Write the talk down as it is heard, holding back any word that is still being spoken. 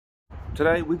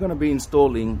Today we're going to be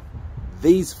installing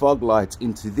these fog lights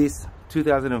into this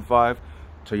 2005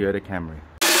 Toyota Camry.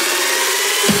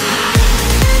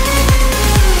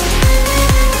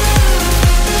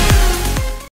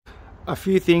 A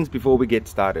few things before we get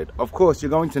started. Of course, you're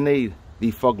going to need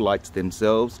the fog lights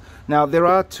themselves. Now there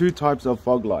are two types of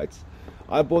fog lights.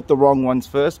 I bought the wrong ones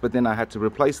first, but then I had to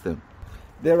replace them.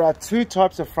 There are two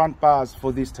types of front bars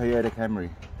for this Toyota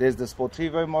Camry. There's the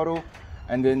Sportivo model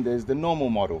and then there's the normal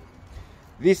model.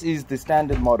 This is the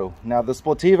standard model. Now the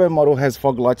Sportivo model has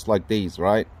fog lights like these,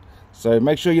 right? So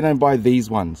make sure you don't buy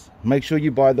these ones. Make sure you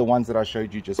buy the ones that I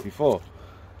showed you just before.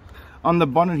 On the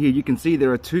bonnet here, you can see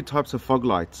there are two types of fog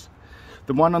lights.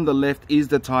 The one on the left is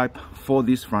the type for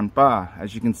this front bar.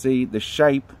 As you can see, the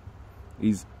shape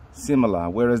is similar,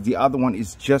 whereas the other one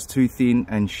is just too thin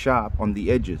and sharp on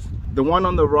the edges. The one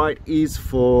on the right is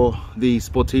for the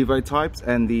Sportivo types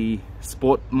and the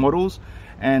sport models,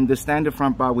 and the standard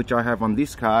front bar which I have on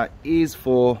this car is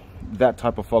for that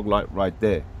type of fog light right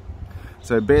there.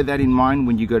 So bear that in mind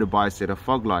when you go to buy a set of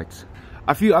fog lights.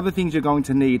 A few other things you're going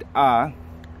to need are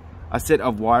a set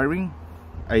of wiring,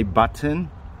 a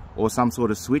button or some sort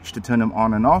of switch to turn them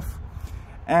on and off,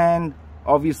 and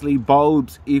obviously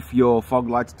bulbs if your fog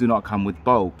lights do not come with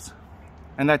bulbs.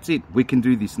 And that's it. We can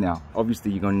do this now.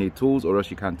 Obviously you're going to need tools or else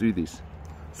you can't do this.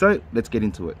 So let's get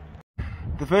into it.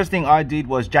 The first thing I did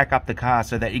was jack up the car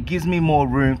so that it gives me more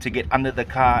room to get under the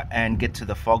car and get to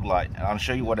the fog light, and I'll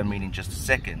show you what I mean in just a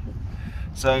second.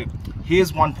 So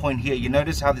here's one point here. You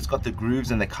notice how it's got the grooves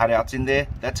and the cutouts in there?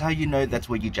 That's how you know that's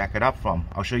where you jack it up from.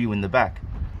 I'll show you in the back.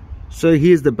 So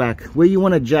here's the back. Where you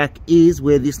want to jack is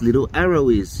where this little arrow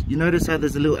is. You notice how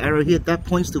there's a little arrow here? That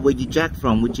points to where you jack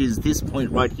from, which is this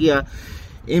point right here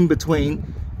in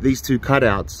between these two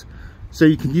cutouts. So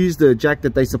you can use the jack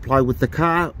that they supply with the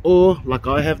car, or like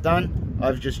I have done,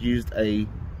 I've just used a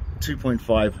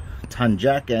 2.5 ton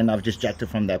jack and I've just jacked it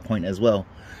from that point as well.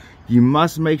 You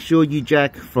must make sure you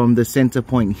jack from the center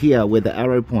point here where the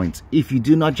arrow points. If you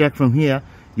do not jack from here,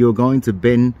 you're going to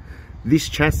bend this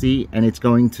chassis and it's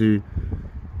going to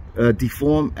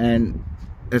deform, and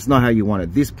that's not how you want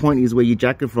it. This point is where you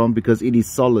jack it from because it is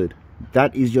solid.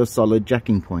 That is your solid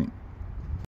jacking point.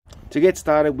 To get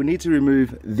started, we need to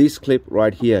remove this clip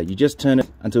right here. You just turn it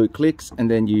until it clicks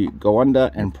and then you go under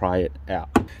and pry it out.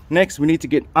 Next, we need to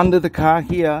get under the car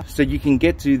here so you can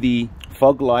get to the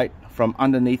fog light from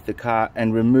underneath the car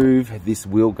and remove this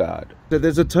wheel guard. So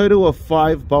there's a total of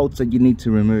 5 bolts that you need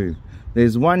to remove.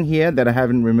 There's one here that I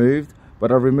haven't removed, but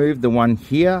I've removed the one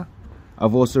here.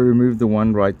 I've also removed the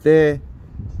one right there,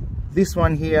 this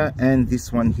one here, and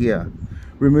this one here.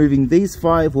 Removing these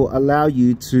 5 will allow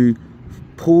you to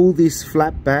pull this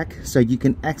flap back so you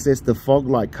can access the fog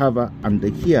light cover under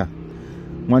here.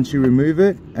 Once you remove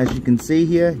it, as you can see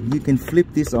here, you can flip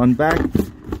this on back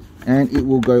and it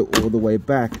will go all the way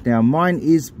back. Now mine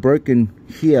is broken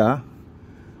here,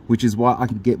 which is why I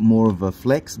can get more of a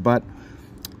flex, but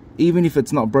even if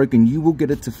it's not broken, you will get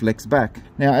it to flex back.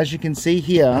 Now as you can see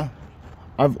here,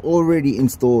 I've already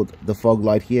installed the fog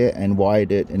light here and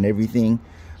wired it and everything,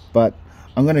 but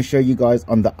I'm going to show you guys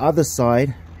on the other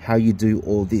side how you do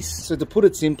all this. So to put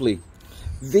it simply,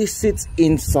 this sits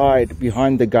inside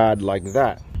behind the guard like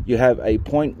that. You have a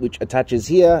point which attaches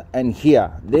here and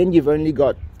here. Then you've only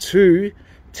got 2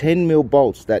 10mm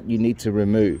bolts that you need to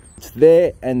remove. It's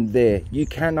there and there. You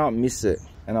cannot miss it.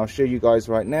 And I'll show you guys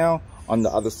right now on the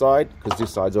other side because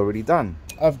this side's already done.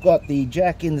 I've got the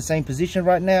jack in the same position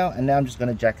right now, and now I'm just going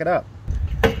to jack it up.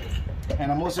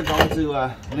 And I'm also going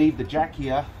to leave the jack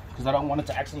here because I don't want it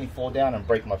to accidentally fall down and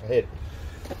break my head.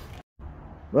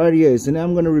 Rightio, so now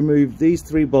I'm going to remove these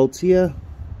 3 bolts here,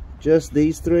 just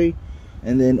these 3,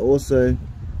 and then also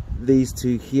these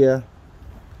 2 here,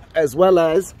 as well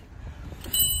as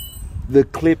the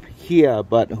clip here.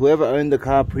 But whoever owned the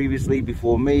car previously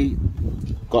before me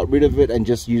got rid of it and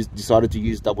just decided to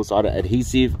use double-sided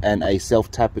adhesive and a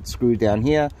self-tappet screw down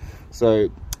here. So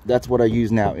that's what I use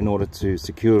now in order to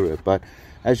secure it. But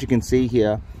as you can see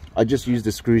here, I just use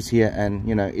the screws here and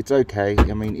you know, it's okay.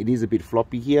 I mean, it is a bit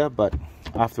floppy here, but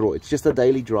after all, it's just a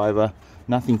daily driver,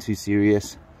 nothing too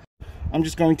serious. I'm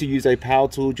just going to use a power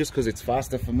tool just because it's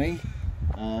faster for me.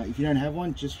 If you don't have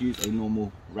one, just use a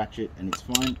normal ratchet and it's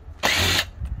fine.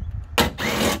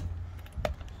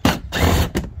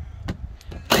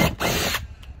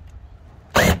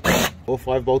 All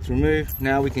 5 bolts removed.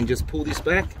 Now we can just pull this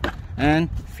back and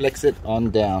flex it on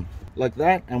down like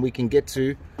that, and we can get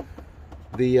to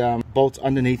the bolts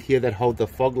underneath here that hold the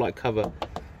fog light cover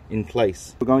in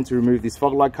place. We're going to remove this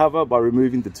fog light cover by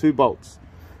removing the 2 bolts.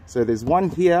 So there's one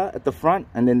here at the front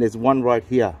and then there's one right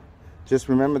here. Just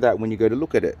remember that when you go to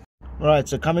look at it. Right,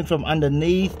 so coming from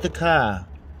underneath the car,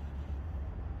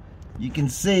 you can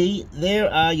see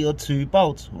there are your 2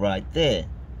 bolts right there,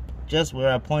 just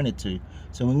where I pointed to.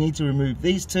 So we need to remove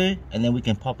these 2 and then we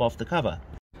can pop off the cover.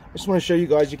 I just want to show you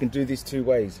guys you can do this 2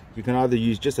 ways. You can either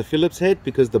use just a Phillips head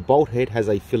because the bolt head has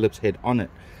a Phillips head on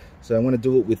it. So I'm going to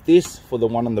do it with this for the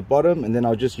one on the bottom, and then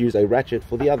I'll just use a ratchet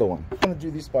for the other one. I'm going to do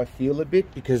this by feel a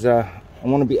bit because I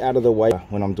want to be out of the way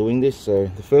when I'm doing this. So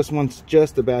the first one's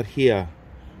just about here,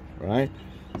 right?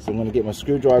 So I'm going to get my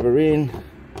screwdriver in,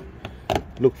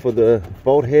 look for the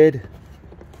bolt head,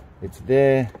 it's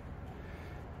there.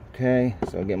 Okay,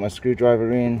 so I'll get my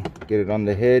screwdriver in, get it on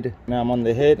the head. Now I'm on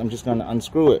the head, I'm just going to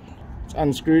unscrew it. It's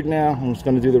unscrewed now. I'm just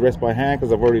going to do the rest by hand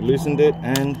because I've already loosened it,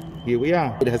 and here we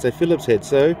are. It has a Phillips head,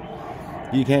 so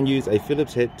you can use a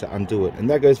Phillips head to undo it, and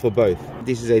that goes for both.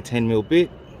 This is a 10mm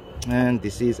bit and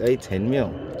this is a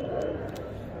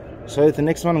 10mm. So the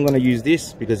next one I'm going to use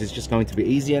this because it's just going to be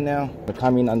easier now. I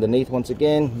come in underneath once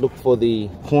again, look for the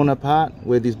corner part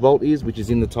where this bolt is, which is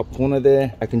in the top corner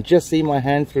there. I can just see my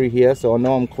hand through here, so I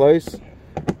know I'm close.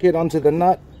 Get onto the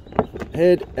nut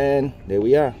head, and there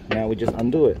we are. Now we just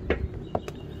undo it.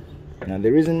 Now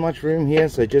there isn't much room here,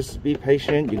 so just be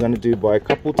patient. You're going to do by a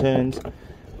couple turns,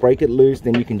 break it loose,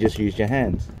 then you can just use your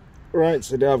hands. Right,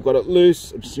 so now I've got it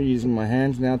loose. I'm just using my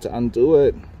hands now to undo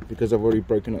it because I've already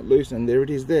broken it loose, and there it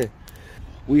is there.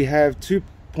 We have 2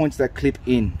 points that clip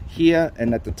in here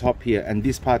and at the top here, and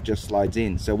this part just slides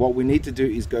in. So what we need to do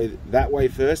is go that way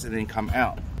first and then come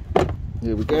out.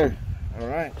 There we go. All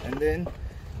right, and then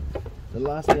the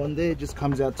last one there just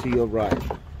comes out to your right.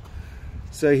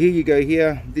 So here you go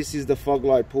here. This is the fog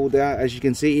light pulled out. As you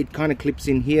can see, it kind of clips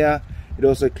in here. It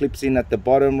also clips in at the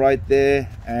bottom right there,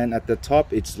 and at the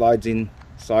top it slides in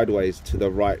sideways to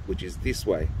the right, which is this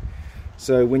way.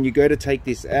 So when you go to take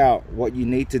this out, what you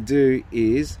need to do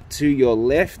is to your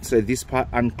left, so this part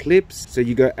unclips, so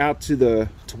you go out to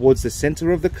towards the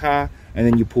center of the car, and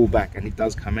then you pull back and it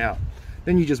does come out.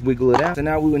 Then you just wiggle it out. So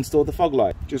now we'll install the fog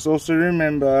light. Just also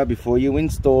remember, before you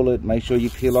install it, make sure you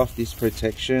peel off this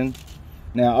protection.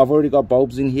 Now I've already got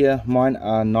bulbs in here. Mine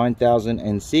are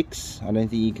 9006. I don't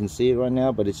think you can see it right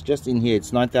now, but it's just in here.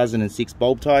 It's 9006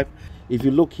 bulb type. If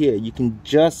you look here, you can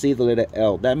just see the letter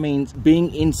L. That means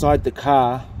being inside the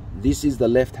car, this is the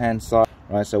left hand side,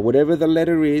 right? So whatever the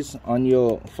letter is on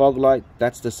your fog light,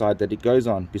 that's the side that it goes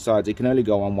on. Besides, it can only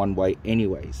go on one way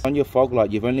anyways. On your fog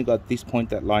light, you've only got this point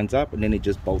that lines up, and then it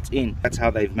just bolts in. That's how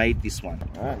they've made this one.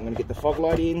 All right, I'm gonna get the fog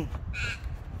light in,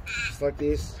 just like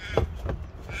this.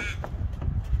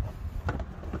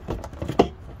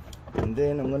 And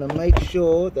then I'm gonna make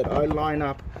sure that I line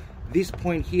up this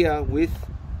point here with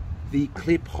the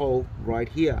clip hole right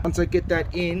here. Once I get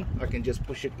that in, I can just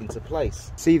push it into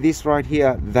place. See this right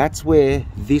here? That's where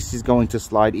this is going to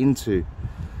slide into.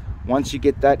 Once you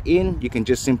get that in, you can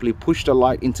just simply push the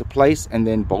light into place and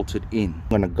then bolt it in. I'm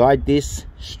gonna guide this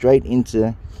straight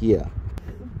into here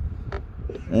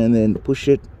and then push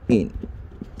it in.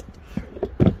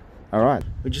 All right,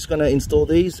 we're just gonna install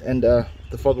these, and the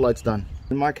fog light's done.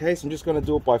 In my case, I'm just going to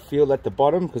do it by feel at the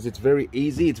bottom because it's very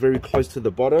easy. It's very close to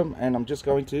the bottom, and I'm just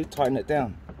going to tighten it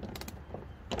down.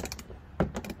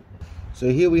 So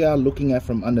here we are looking at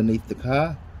from underneath the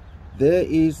car. There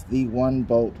is the one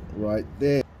bolt right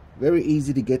there. Very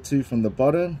easy to get to from the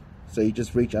bottom. So you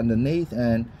just reach underneath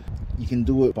and you can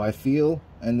do it by feel.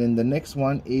 And then the next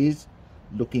one is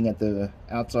looking at the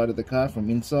outside of the car from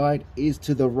inside, is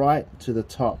to the right to the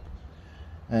top.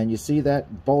 And you see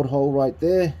that bolt hole right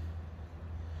there?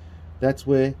 That's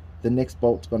where the next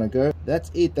bolt's gonna go.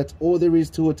 That's it. That's all there is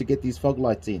to it to get these fog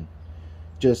lights in.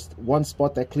 Just one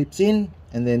spot that clips in,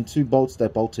 and then 2 bolts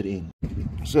that bolted in.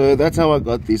 So that's how I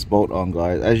got this bolt on,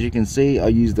 guys. As you can see, I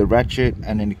used a ratchet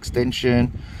and an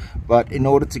extension, but in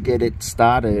order to get it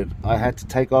started, I had to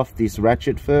take off this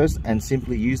ratchet first and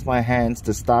simply use my hands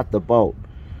to start the bolt,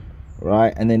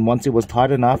 right? And then once it was tight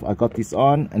enough, I got this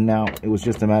on, and now it was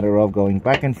just a matter of going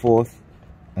back and forth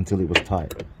until it was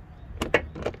tight.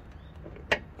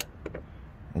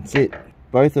 That's it.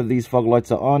 Both of these fog lights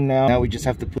are on now. Now we just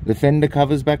have to put the fender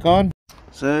covers back on.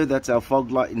 So that's our fog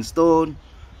light installed.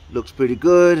 Looks pretty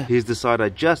good. Here's the side I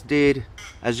just did.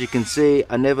 As you can see,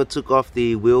 I never took off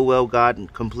the wheel well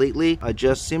guard completely. I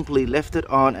just simply left it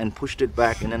on and pushed it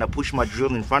back, and then I pushed my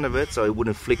drill in front of it so it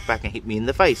wouldn't flick back and hit me in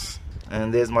the face.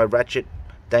 And there's my ratchet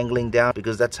dangling down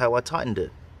because that's how I tightened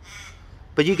it.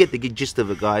 But you get the gist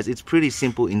of it, guys. It's pretty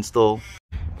simple install.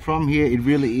 From here, it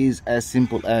really is as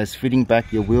simple as fitting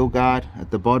back your wheel guard at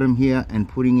the bottom here and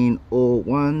putting in all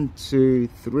 1, 2,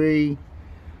 3,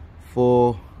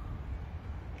 4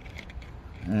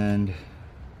 and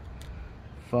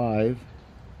 5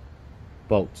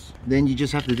 bolts. Then you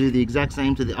just have to do the exact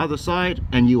same to the other side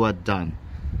and you are done.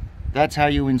 That's how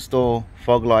you install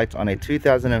fog lights on a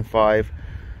 2005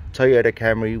 Toyota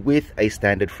Camry with a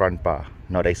standard front bar,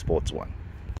 not a sports one.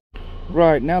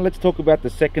 Right, now let's talk about the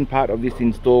second part of this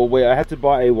install, where I had to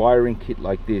buy a wiring kit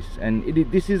like this. And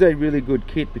this is a really good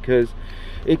kit because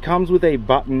it comes with a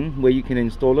button where you can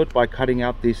install it by cutting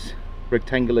out this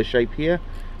rectangular shape here,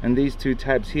 and these two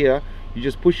tabs here, you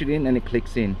just push it in and it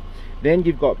clicks in. Then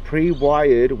you've got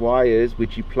pre-wired wires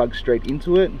which you plug straight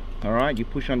into it. All right, you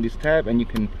push on this tab and you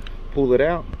can pull it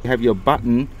out. You have your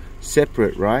button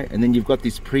separate, right? And then you've got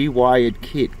this pre-wired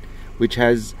kit which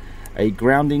has a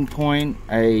grounding point,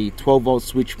 a 12-volt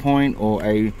switch point, or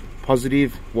a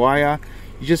positive wire.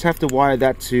 You just have to wire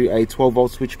that to a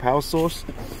 12-volt switch power source.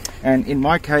 And in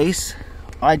my case,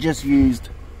 I just used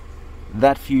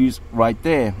that fuse right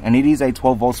there, and it is a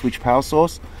 12-volt switch power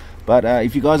source. But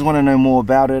if you guys want to know more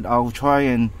about it, I'll try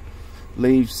and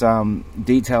leave some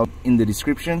detail in the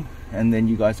description, and then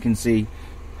you guys can see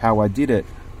how I did it.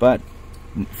 But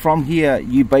from here,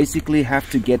 you basically have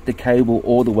to get the cable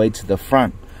all the way to the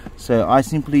front. So I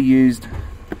simply used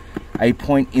a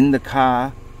point in the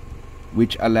car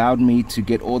which allowed me to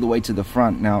get all the way to the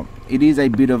front. Now it is a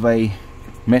bit of a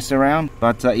mess around,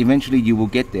 but eventually you will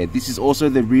get there. This is also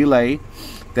the relay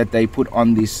that they put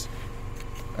on this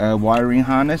wiring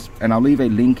harness, and I'll leave a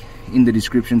link in the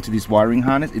description to this wiring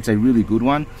harness. It's a really good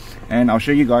one, and I'll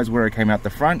show you guys where it came out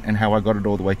the front and how I got it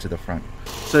all the way to the front.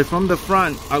 So from the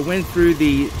front, I went through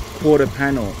the quarter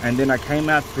panel and then I came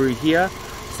out through here.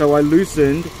 So I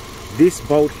loosened this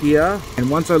bolt here, and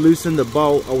once I loosened the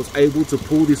bolt, I was able to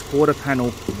pull this quarter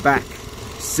panel back,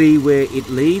 see where it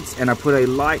leads, and I put a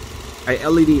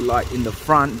LED light in the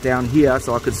front down here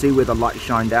so I could see where the light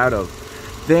shined out of.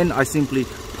 Then I simply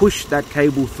pushed that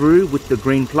cable through with the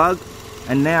green plug,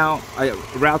 and now I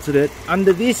routed it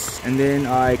under this, and then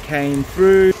I came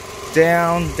through,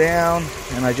 down,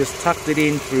 and I just tucked it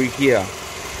in through here.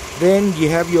 Then you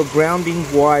have your grounding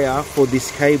wire for this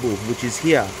cable, which is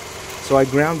here. So I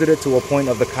grounded it to a point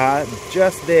of the car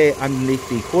just there underneath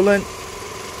the coolant.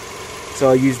 So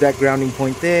I used that grounding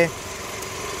point there.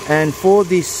 And for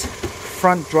this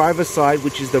front driver side,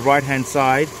 which is the right hand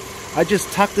side, I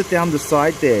just tucked it down the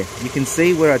side there. You can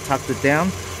see where I tucked it down,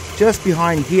 just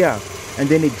behind here. And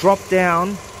then it dropped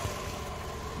down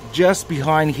just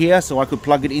behind here so I could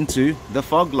plug it into the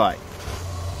fog light.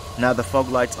 Now the fog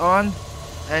light's on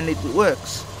and it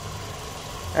works.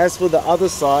 As for the other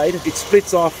side, it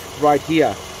splits off right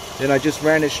here. Then I just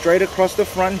ran it straight across the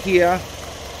front here,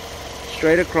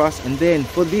 straight across, and then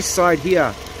for this side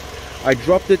here, I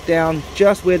dropped it down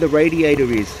just where the radiator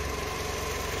is.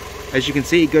 As you can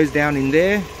see, it goes down in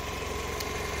there.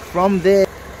 From there,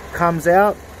 comes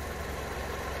out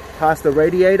past the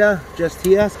radiator, just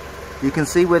here. You can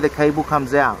see where the cable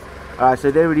comes out. Alright,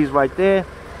 so there it is right there,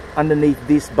 underneath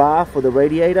this bar for the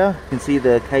radiator. You can see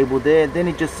the cable there. Then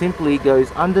it just simply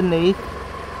goes underneath,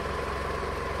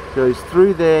 goes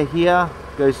through there here,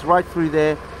 goes right through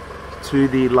there to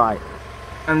the light.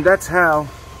 And that's how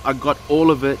I got all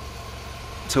of it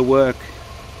to work.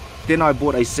 Then I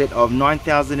bought a set of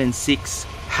 9006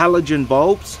 halogen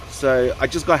bulbs. So I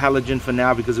just got halogen for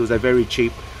now because it was a very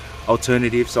cheap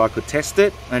alternative, so I could test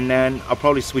it, and then I'll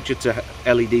probably switch it to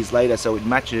LEDs later so it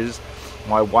matches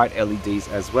my white LEDs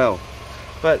as well.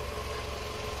 But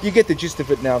you get the gist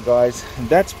of it now, guys. And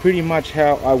that's pretty much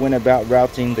how I went about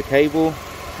routing the cable,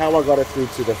 how I got it through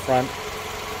to the front,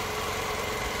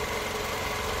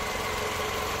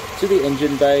 to the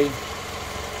engine bay,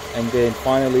 and then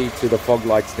finally to the fog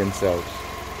lights themselves.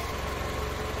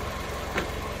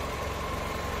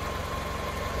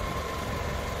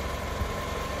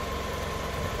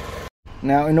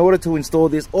 Now, in order to install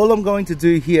this, all I'm going to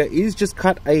do here is just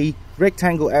cut a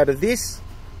rectangle out of this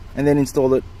and then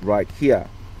install it right here.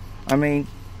 I mean,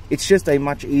 it's just a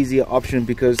much easier option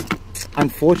because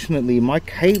unfortunately my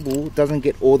cable doesn't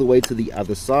get all the way to the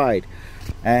other side,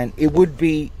 and it would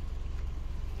be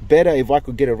better if I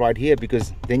could get it right here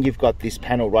because then you've got this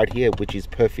panel right here which is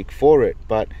perfect for it.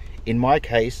 But in my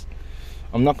case,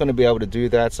 I'm not going to be able to do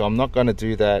that, so I'm not going to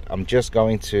do that. I'm just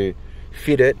going to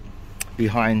fit it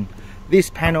behind this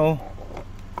panel,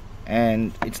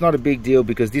 and it's not a big deal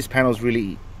because this panel is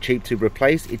really cheap to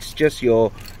replace. It's just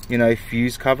your, you know,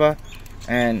 fuse cover,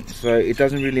 and so it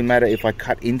doesn't really matter if I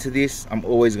cut into this. I'm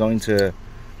always going to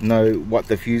know what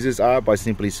the fuses are by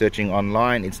simply searching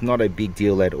online. It's not a big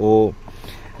deal at all.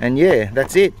 And yeah,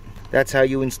 that's it. That's how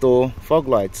you install fog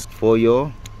lights for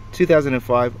your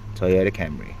 2005 Toyota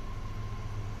Camry.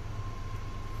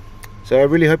 So I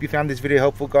really hope you found this video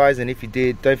helpful, guys, and if you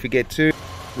did, don't forget to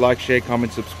like, share,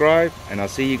 comment, subscribe, and I'll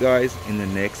see you guys in the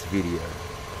next video.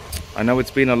 I know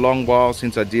it's been a long while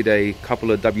since I did a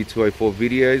couple of W204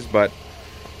 videos, but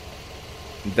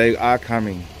they are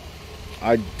coming.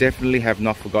 I definitely have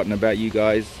not forgotten about you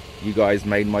guys. You guys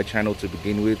made my channel to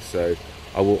begin with, so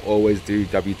I will always do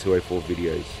W204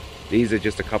 videos. These are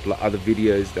just a couple of other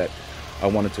videos that I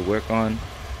wanted to work on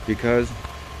because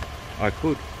I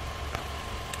could.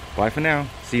 Bye for now.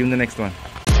 See you in the next one.